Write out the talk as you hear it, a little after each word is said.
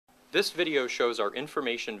This video shows our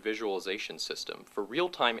information visualization system for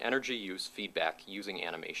real-time energy use feedback using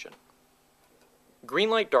animation.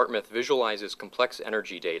 GreenLite Dartmouth visualizes complex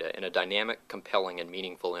energy data in a dynamic, compelling, and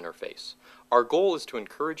meaningful interface. Our goal is to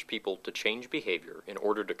encourage people to change behavior in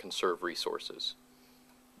order to conserve resources.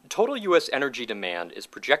 Total U.S. energy demand is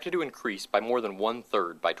projected to increase by more than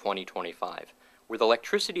 1/3 by 2025, with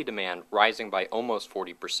electricity demand rising by almost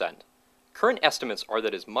 40%. Current estimates are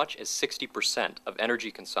that as much as 60% of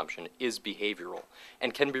energy consumption is behavioral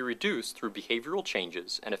and can be reduced through behavioral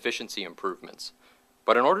changes and efficiency improvements.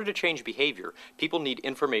 But in order to change behavior, people need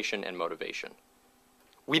information and motivation.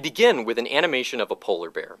 We begin with an animation of a polar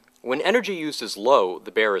bear. When energy use is low,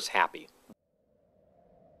 the bear is happy.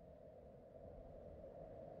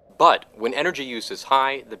 But when energy use is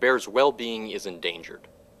high, the bear's well-being is endangered.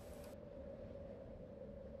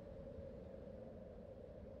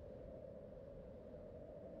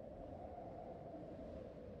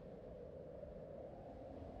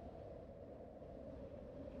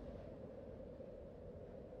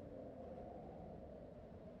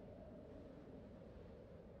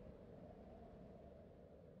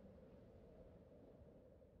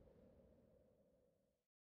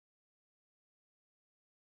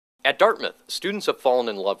 At Dartmouth, students have fallen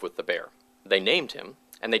in love with the bear. They named him,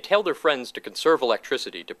 and they tell their friends to conserve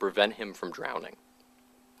electricity to prevent him from drowning.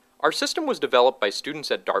 Our system was developed by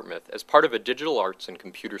students at Dartmouth as part of a digital arts and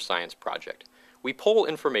computer science project. We pull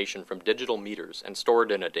information from digital meters and store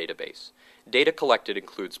it in a database. Data collected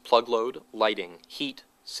includes plug load, lighting, heat,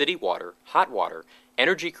 city water, hot water,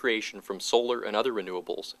 energy creation from solar and other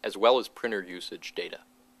renewables, as well as printer usage data.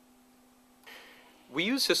 We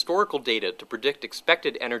use historical data to predict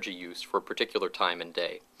expected energy use for a particular time and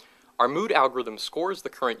day. Our mood algorithm scores the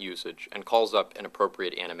current usage and calls up an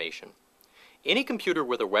appropriate animation. Any computer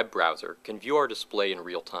with a web browser can view our display in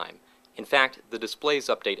real time. In fact, the displays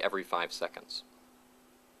update every 5 seconds.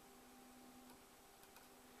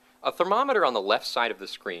 A thermometer on the left side of the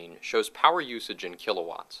screen shows power usage in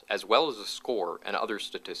kilowatts, as well as a score and other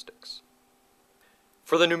statistics.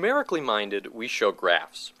 For the numerically minded, we show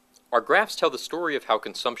graphs. Our graphs tell the story of how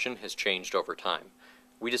consumption has changed over time.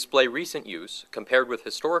 We display recent use compared with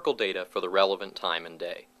historical data for the relevant time and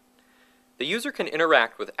day. The user can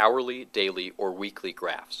interact with hourly, daily, or weekly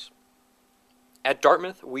graphs. At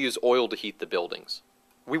Dartmouth, we use oil to heat the buildings.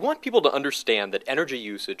 We want people to understand that energy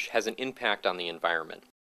usage has an impact on the environment.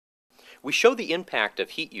 We show the impact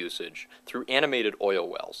of heat usage through animated oil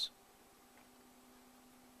wells.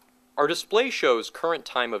 Our display shows current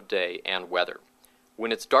time of day and weather.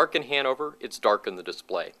 When it's dark in Hanover, it's dark in the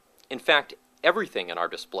display. In fact, everything in our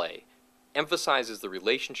display emphasizes the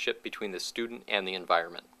relationship between the student and the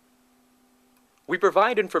environment. We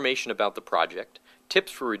provide information about the project,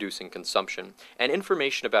 tips for reducing consumption, and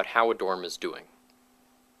information about how a dorm is doing.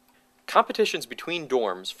 Competitions between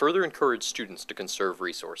dorms further encourage students to conserve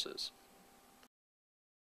resources.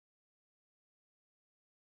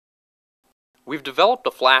 We've developed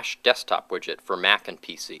a Flash desktop widget for Mac and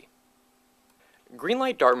PC.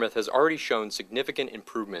 GreenLite Dartmouth has already shown significant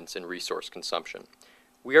improvements in resource consumption.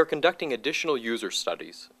 We are conducting additional user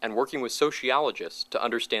studies and working with sociologists to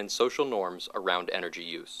understand social norms around energy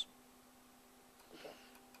use.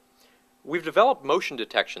 We've developed motion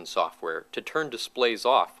detection software to turn displays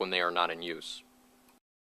off when they are not in use.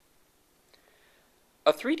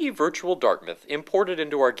 A 3D virtual Dartmouth imported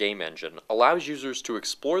into our game engine allows users to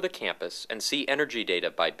explore the campus and see energy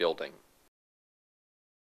data by building.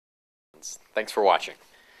 Thanks for watching.